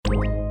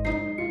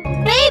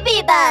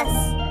Story Bus!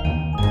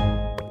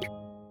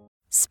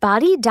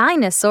 Spotty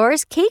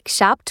Dinosaur's Cake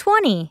Shop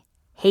 20.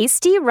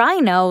 Hasty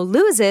Rhino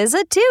loses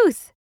a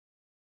tooth.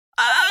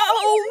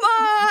 Oh,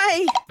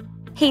 my!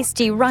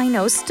 Hasty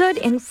Rhino stood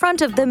in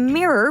front of the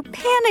mirror,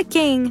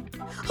 panicking.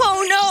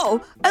 Oh,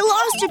 no! I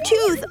lost a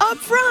tooth up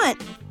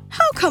front!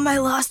 How come I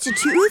lost a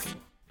tooth?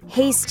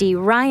 Hasty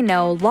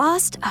Rhino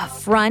lost a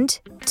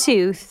front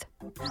tooth.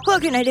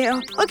 What can I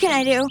do? What can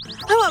I do?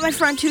 I want my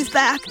front tooth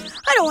back.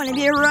 I don't want to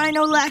be a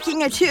rhino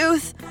lacking a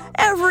tooth.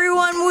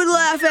 Everyone would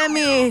laugh at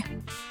me.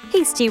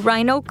 Hasty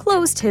Rhino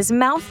closed his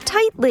mouth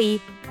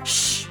tightly.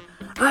 Shh!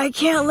 I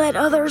can't let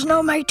others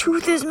know my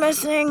tooth is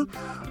missing.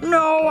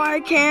 No, I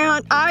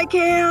can't. I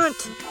can't.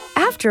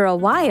 After a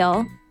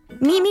while,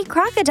 Mimi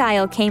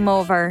Crocodile came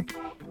over.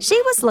 She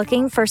was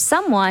looking for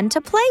someone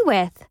to play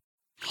with.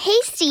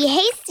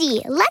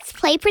 Hasty, let's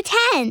play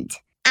pretend.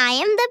 I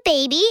am the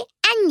baby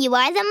and you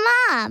are the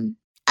mom.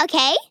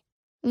 Okay?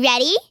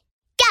 Ready?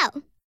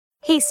 Go!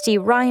 Hasty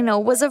Rhino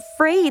was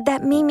afraid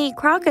that Mimi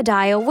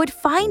Crocodile would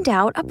find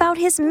out about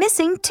his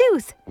missing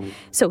tooth,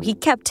 so he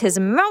kept his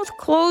mouth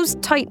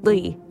closed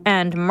tightly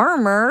and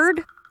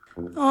murmured,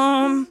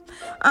 I'm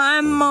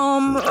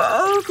Mom.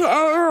 Okay,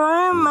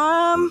 I'm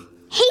Mom.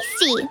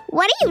 Hasty,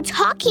 what are you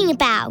talking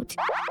about?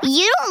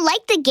 You don't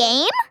like the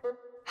game?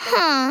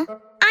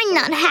 I'm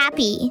not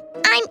happy.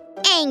 I'm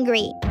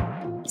angry.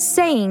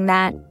 Saying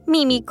that,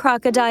 Mimi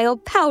Crocodile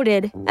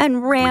pouted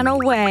and ran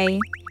away.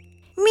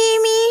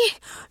 Mimi,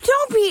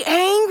 don't be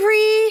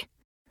angry.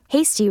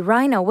 Hasty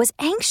Rhino was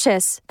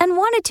anxious and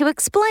wanted to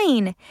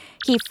explain.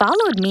 He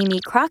followed Mimi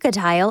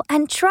Crocodile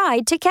and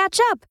tried to catch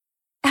up.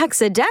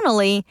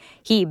 Accidentally,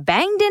 he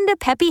banged into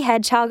Peppy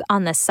Hedgehog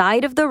on the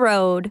side of the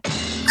road.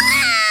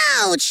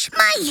 Ouch!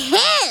 My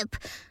hip!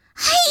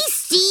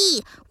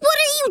 Hasty, what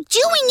are you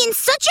doing in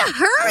such a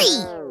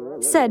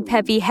hurry? Said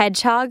Peppy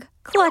Hedgehog,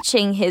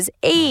 clutching his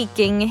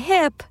aching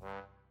hip.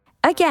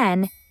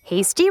 Again,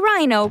 Hasty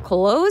Rhino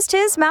closed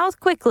his mouth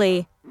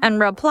quickly and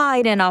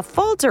replied in a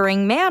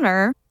faltering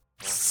manner,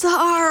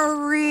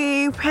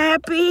 Sorry,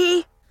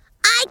 Peppy.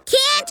 I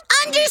can't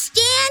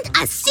understand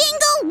a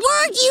single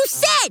word you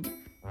said.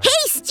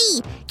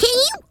 Hasty, can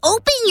you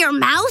open your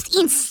mouth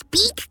and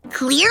speak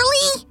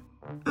clearly?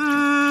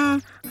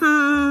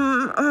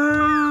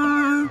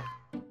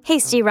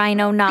 Hasty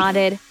Rhino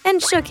nodded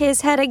and shook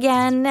his head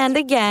again and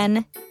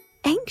again,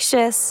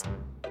 anxious.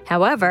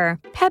 However,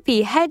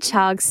 Peppy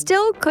Hedgehog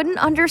still couldn't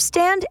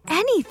understand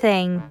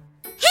anything.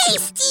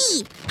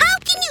 Hasty! How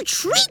can you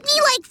treat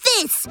me like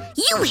this?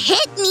 You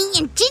hit me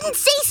and didn't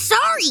say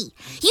sorry.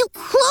 You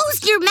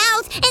closed your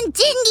mouth and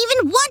didn't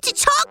even want to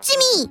talk to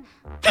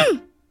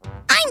me.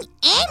 I'm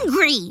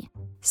angry.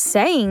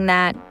 Saying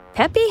that,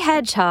 Peppy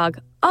Hedgehog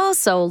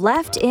also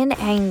left in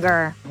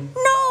anger.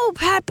 No,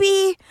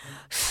 Peppy.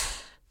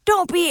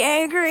 Don't be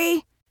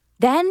angry.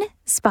 Then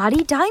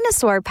Spotty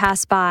Dinosaur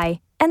passed by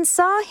and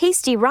saw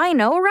Hasty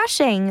Rhino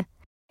rushing.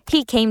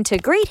 He came to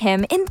greet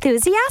him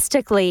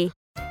enthusiastically.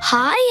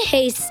 Hi,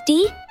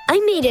 Hasty. I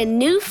made a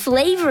new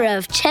flavor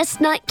of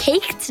chestnut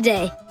cake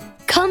today.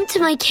 Come to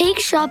my cake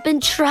shop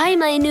and try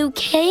my new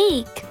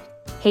cake.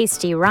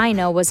 Hasty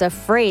Rhino was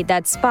afraid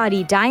that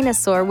Spotty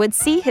Dinosaur would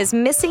see his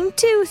missing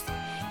tooth.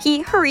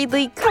 He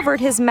hurriedly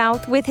covered his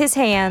mouth with his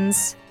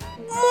hands.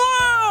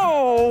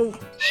 Whoa!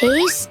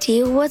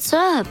 Hasty, what's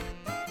up?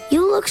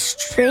 You look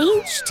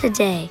strange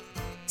today.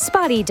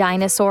 Spotty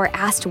Dinosaur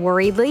asked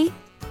worriedly.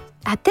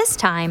 At this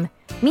time,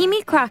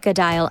 Mimi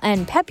Crocodile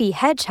and Peppy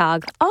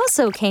Hedgehog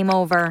also came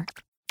over.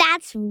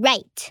 That's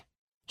right.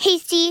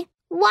 Hasty,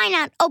 why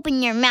not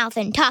open your mouth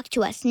and talk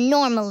to us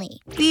normally?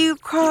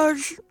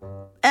 Because,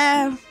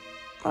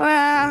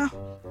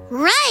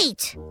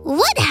 Right!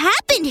 What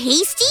happened,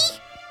 Hasty?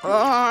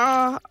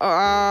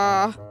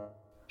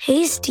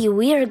 Hasty,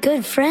 we are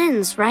good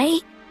friends,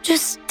 right?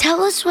 Just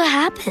tell us what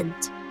happened.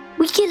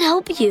 We can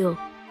help you.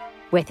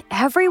 With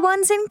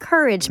everyone's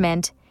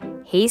encouragement,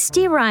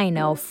 Hasty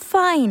Rhino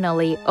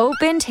finally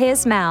opened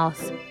his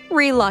mouth,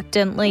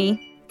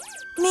 reluctantly.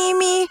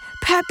 Mimi,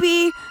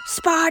 Peppy,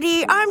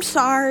 Spotty, I'm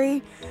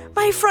sorry.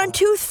 My front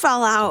tooth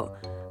fell out.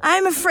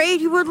 I'm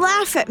afraid you would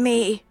laugh at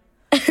me.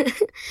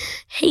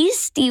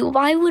 Hasty,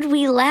 why would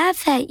we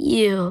laugh at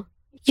you?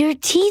 Your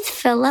teeth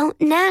fell out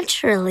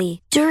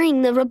naturally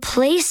during the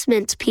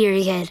replacement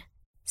period.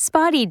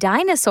 Spotty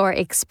Dinosaur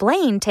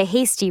explained to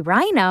Hasty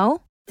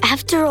Rhino.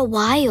 After a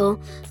while,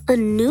 a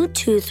new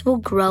tooth will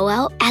grow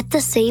out at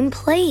the same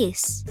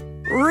place.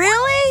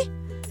 Really?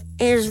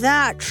 Is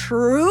that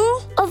true?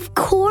 Of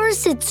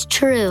course it's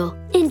true.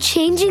 And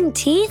changing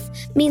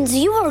teeth means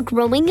you are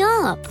growing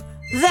up.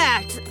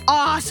 That's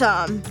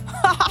awesome.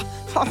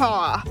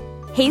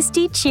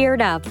 Hasty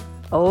cheered up,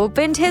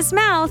 opened his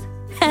mouth,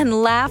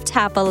 and laughed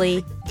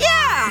happily.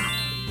 Yeah!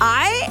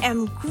 I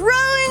am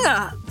growing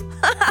up.